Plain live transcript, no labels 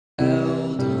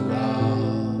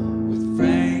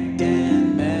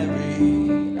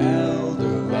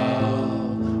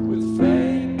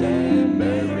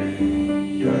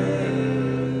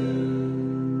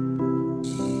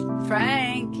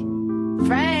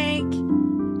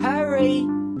free.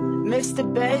 Mr.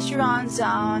 Bergeron's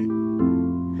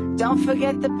on. Don't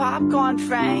forget the popcorn,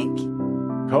 Frank.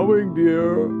 Coming,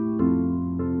 dear.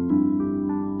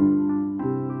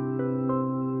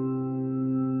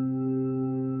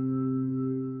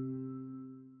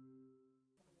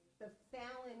 The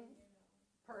Fallon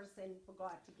person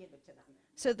forgot to give it to them.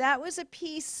 So that was a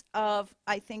piece of,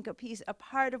 I think, a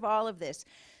part of all of this.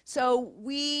 So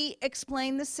we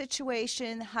explained the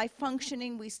situation, high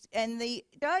functioning, and the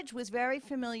judge was very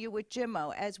familiar with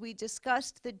Jimmo. As we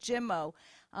discussed the Jimmo,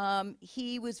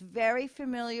 he was very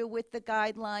familiar with the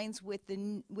guidelines,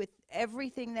 with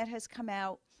everything that has come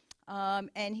out.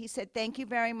 And he said, thank you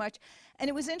very much. And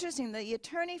it was interesting, the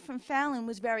attorney from Fallon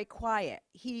was very quiet.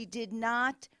 He did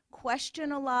not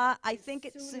question a lot. I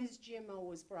think as soon as Jimmo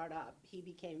was brought up, he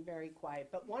became very quiet.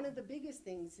 But one of the biggest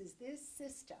things is this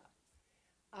sister,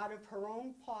 out of her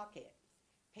own pocket,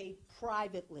 paid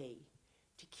privately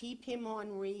to keep him on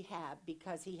rehab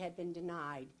because he had been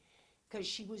denied, because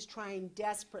she was trying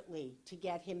desperately to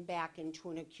get him back into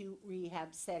an acute rehab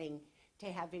setting to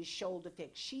have his shoulder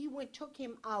fixed. She took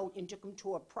him out and took him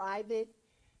to a private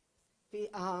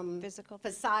physical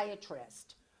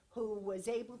physiatrist who was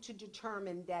able to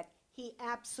determine that he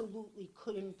absolutely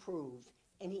could improve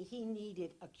and he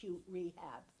needed acute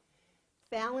rehab.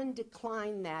 Fallon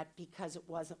declined that because it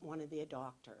wasn't one of their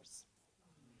doctors.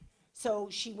 So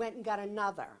she went and got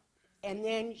another. And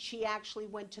then she actually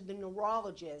went to the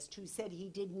neurologist who said he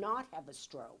did not have a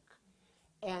stroke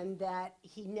and that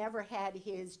he never had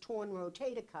his torn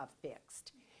rotator cuff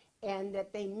fixed and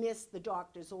that they missed the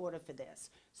doctor's order for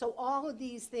this. So all of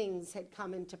these things had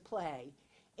come into play.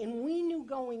 And we knew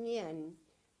going in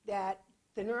that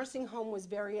the nursing home was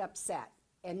very upset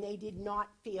and they did not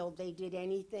feel they did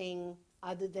anything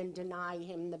other than deny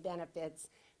him the benefits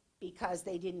because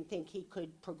they didn't think he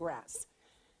could progress.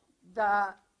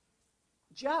 The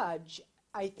judge,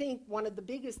 I think one of the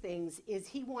biggest things is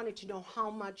he wanted to know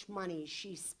how much money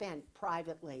she spent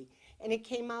privately. And it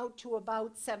came out to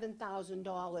about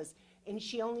 $7,000 and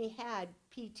she only had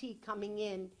PT coming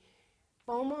in.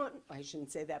 Beaumont, I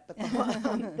shouldn't say that, but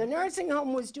the nursing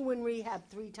home was doing rehab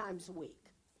 3 times a week.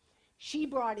 She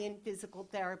brought in physical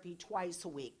therapy twice a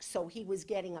week, so he was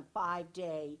getting a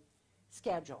 5-day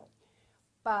schedule.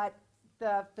 But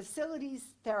the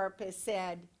facilities therapist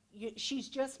said, she's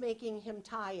just making him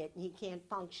tired and he can't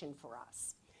function for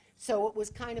us. So it was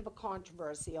kind of a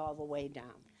controversy all the way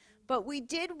down. But we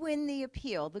did win the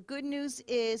appeal. The good news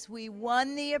is we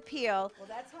won the appeal. Well,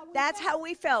 that's how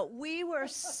we felt. We were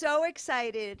so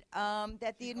excited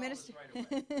that the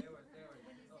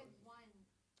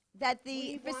that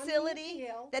the facility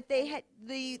that they had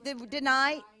the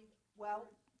deny. Well,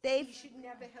 they should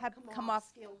never have come off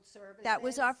skilled services. That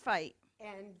was our fight.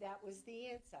 And that was the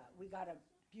answer. We got a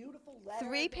beautiful letter.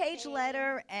 3-page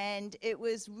letter, and it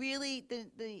was really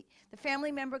the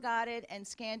family member got it and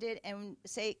scanned it and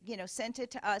sent it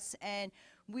to us, and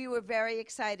we were very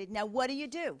excited. Now what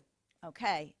do?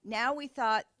 Okay, now we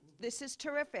thought this is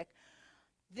terrific.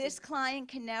 This client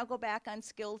can now go back on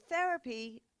skilled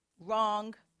therapy.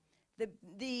 Wrong.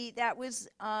 That was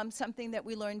something that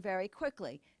we learned very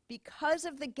quickly because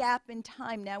of the gap in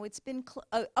time. Now it's been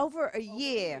over a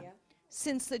year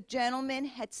since the gentleman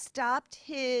had stopped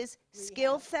his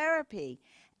skill therapy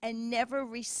and never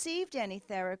received any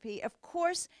therapy. Of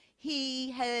course,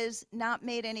 he has not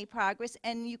made any progress,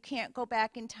 and you can't go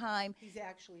back in time. He's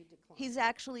actually declined. He's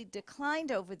actually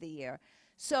declined over the year.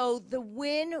 So the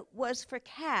win was for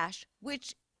cash,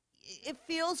 which it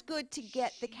feels good to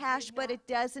get the cash, but it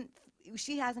doesn't.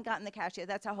 She hasn't gotten the cash yet.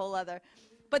 That's a whole other.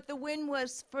 But the win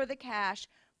was for the cash,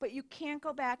 but you can't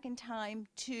go back in time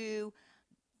to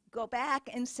go back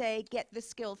and say, get the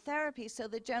skilled therapy. So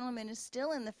the gentleman is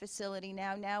still in the facility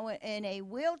now in a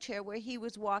wheelchair where he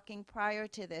was walking prior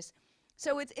to this.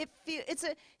 So it's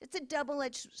a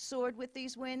double-edged sword with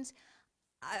these wins.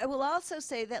 I will also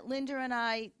say that Linda and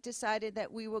I decided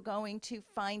that we were going to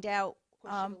find out,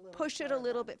 push it a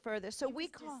little bit further. So we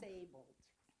call. Disabled.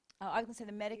 I was going to say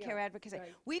the Medicare advocacy.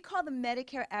 Right. We call the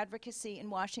Medicare advocacy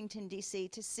in Washington, D.C.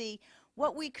 to see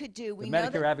what we could do. The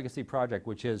Medicare Advocacy Project,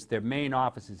 which is their main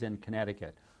office is in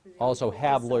Connecticut, also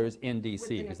have lawyers in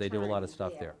D.C. because they do a lot of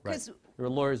stuff there. Right. There are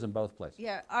lawyers in both places.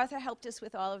 Yeah, Arthur helped us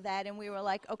with all of that, and we were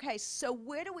like, okay, so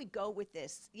where do we go with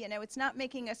this? You know, it's not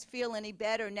making us feel any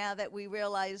better now that we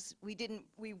realize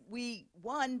we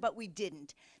won, but we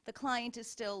didn't. The client is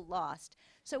still lost.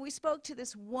 So we spoke to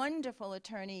this wonderful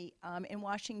attorney in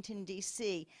Washington,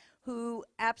 D.C., who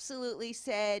absolutely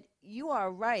said, you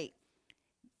are right.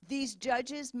 These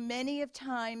judges, many of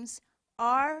times,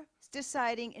 are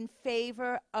deciding in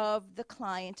favor of the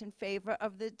client, in favor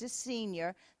of the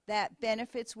senior, that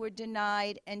benefits were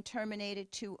denied and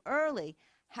terminated too early.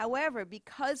 However,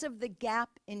 because of the gap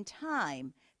in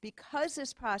time, because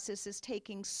this process is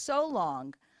taking so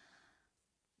long,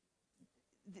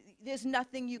 there's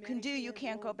nothing you can do. You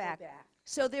can't go back.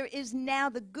 So there is now,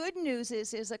 the good news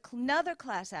is another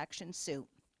class action suit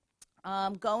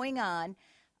going on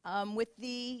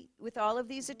with all of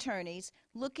these attorneys,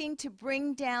 looking to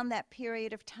bring down that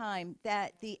period of time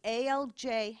that the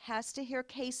ALJ has to hear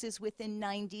cases within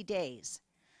 90 days.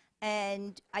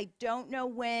 And I don't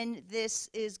know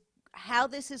how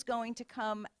this is going to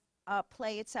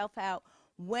play itself out,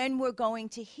 when we're going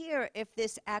to hear if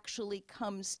this actually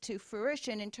comes to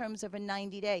fruition in terms of a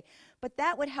 90-day. But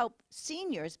that would help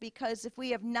seniors, because if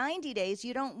we have 90 days,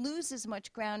 you don't lose as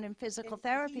much ground in physical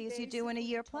therapy as you do in a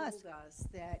year plus. He told us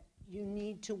that you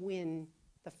need to win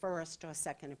the first or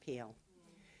second appeal.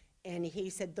 And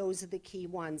he said those are the key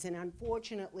ones. And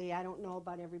unfortunately, I don't know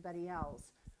about everybody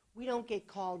else, we don't get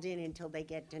called in until they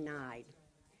get denied.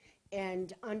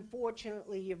 And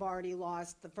unfortunately, you've already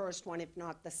lost the first one, if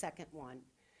not the second one.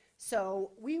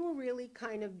 So we were really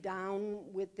kind of down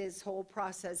with this whole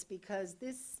process, because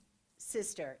this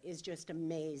sister is just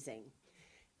amazing.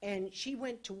 And she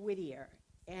went to Whittier,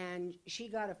 and she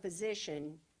got a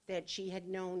physician that she had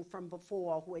known from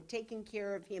before, who had taken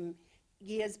care of him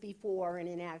years before in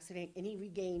an accident, and he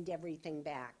regained everything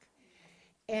back.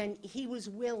 And he was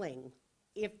willing,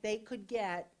 if they could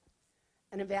get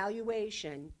an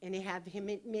evaluation and have him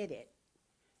admitted,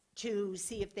 to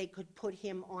see if they could put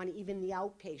him on even the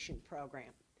outpatient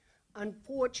program.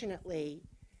 Unfortunately,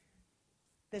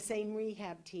 the same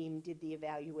rehab team did the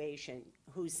evaluation,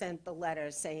 who sent the letter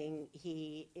saying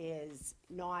he is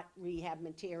not rehab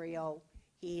material,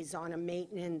 he's on a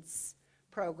maintenance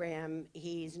program,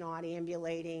 he's not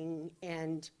ambulating,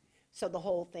 and so the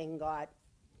whole thing got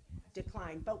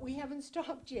declined. But we haven't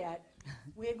stopped yet.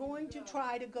 We're going to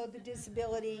try to go the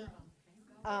disability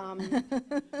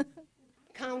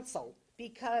council,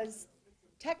 because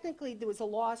technically there was a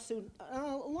lawsuit a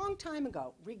long time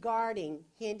ago regarding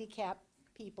handicapped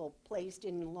people placed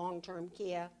in long-term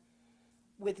care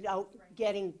without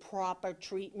getting proper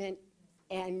treatment.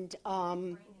 And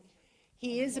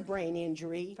he is a brain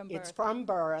injury. It's from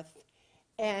birth.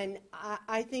 And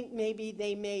I think maybe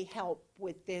they may help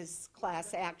with this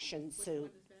class action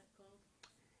suit.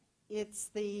 It's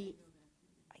the...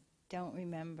 Don't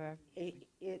remember.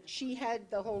 She had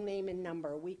the whole name and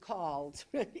number. We called.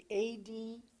 Aid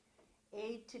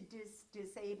to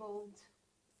disabled.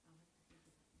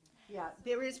 Yeah,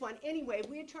 there is one. Anyway,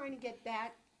 we're trying to get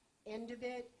that end of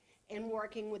it and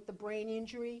working with the brain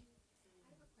injury. I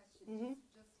have a question,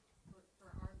 just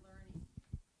for our learning.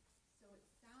 So it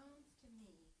sounds to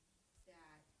me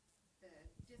that the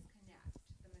disconnect,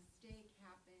 the mistake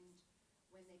happened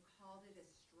when they called it a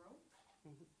stroke,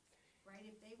 right?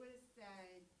 If they would have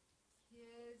said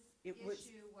his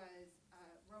issue was a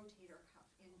rotator cuff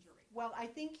injury. Well, I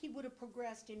think he would have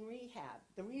progressed in rehab.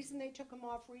 The reason they took him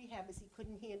off rehab is he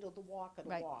couldn't handle the walk of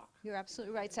the walk. You're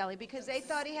absolutely right, Sally, because they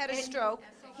thought he had a stroke.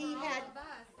 So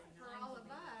for all of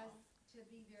us to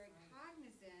be very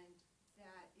cognizant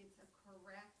that it's a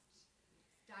correct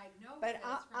diagnosis. But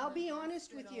I'll from be the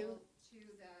honest with you. To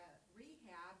the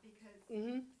rehab,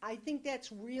 because I think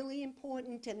that's really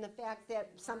important, and the fact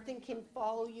that something can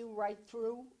follow you right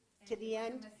through to the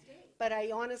end. But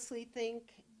I honestly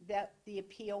think that the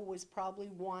appeal was probably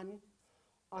won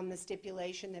on the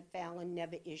stipulation that Fallon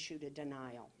never issued a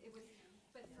denial.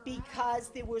 Because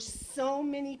there were so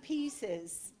many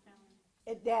pieces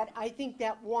that I think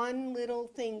that one little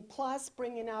thing, plus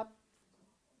bringing up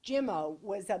Jimmo,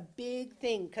 was a big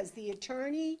thing, because the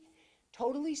attorney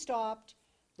totally stopped.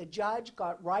 The judge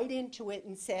got right into it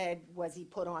and said, was he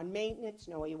put on maintenance?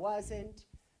 No, he wasn't.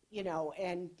 You know,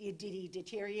 and did he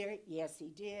deteriorate? Yes, he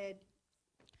did.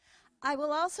 I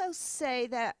will also say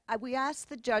that we asked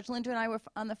the judge, Linda and I were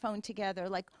on the phone together,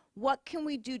 like, what can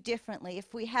we do differently?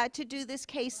 If we had to do this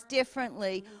case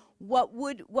differently, what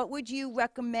would you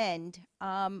recommend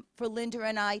for Linda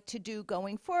and I to do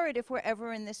going forward if we're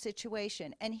ever in this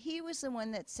situation? And he was the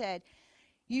one that said,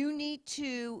 you need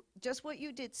to, just what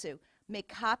you did, Sue, make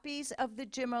copies of the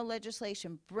Jimmo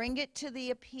legislation, bring it to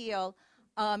the appeal.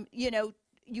 You know,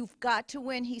 you've got to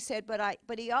win, he said,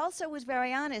 but he also was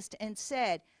very honest and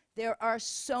said, there are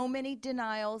so many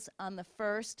denials on the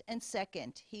first and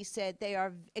second. He said they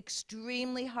are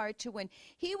extremely hard to win.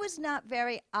 He was not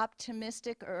very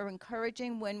optimistic or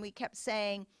encouraging when we kept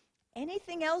saying,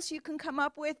 anything else you can come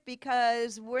up with,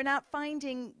 because we're not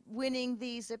finding winning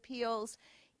these appeals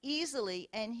easily,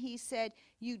 and he said,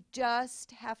 you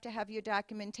just have to have your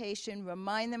documentation,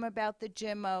 remind them about the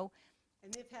Jimmo.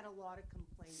 And they've had a lot of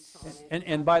complaints on it.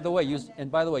 And by the way,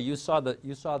 you saw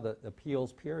the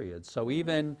appeals period. So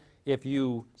even if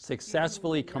you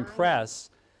successfully compress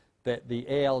the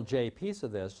ALJ piece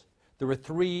of this, there were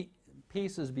 3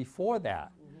 pieces before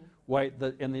that. Right,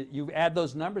 you add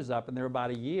those numbers up, and they're about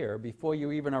a year before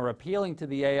you even are appealing to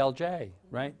the ALJ,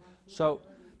 right? So,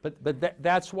 but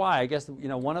that's why I guess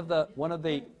one of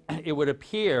the it would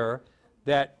appear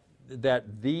that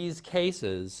these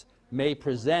cases may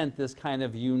present this kind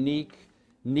of unique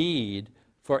need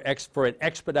for an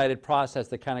expedited process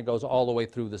that kind of goes all the way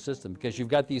through the system, because you've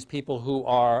got these people who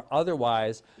are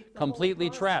otherwise completely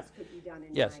trapped.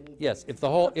 Yes, yes. If the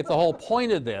whole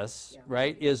point of this,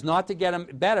 right, is not to get them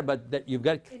better, but that you've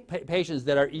got patients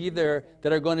that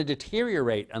are going to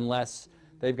deteriorate unless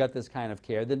they've got this kind of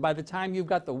care, then by the time you've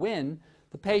got the win,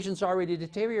 the patient's already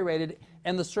deteriorated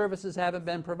and the services haven't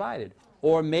been provided.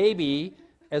 Or maybe,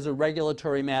 as a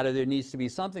regulatory matter, there needs to be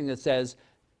something that says,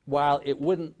 while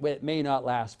it may not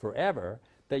last forever,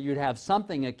 that you'd have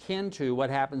something akin to what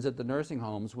happens at the nursing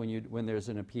homes when there's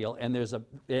an appeal, and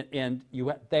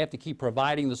they have to keep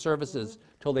providing the services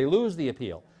till they lose the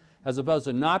appeal, as opposed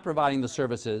to not providing the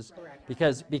services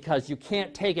because you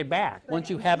can't take it back once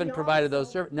you haven't provided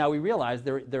those services. Now we realize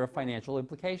there are financial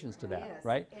implications to that,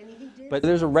 right? But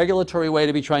there's a regulatory way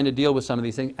to be trying to deal with some of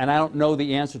these things, and I don't know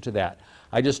the answer to that.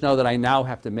 I just know that I now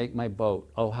have to make my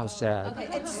boat. Oh, how sad.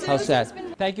 Okay, how sad.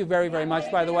 Thank you very, very much,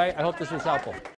 by the way. I hope this was helpful.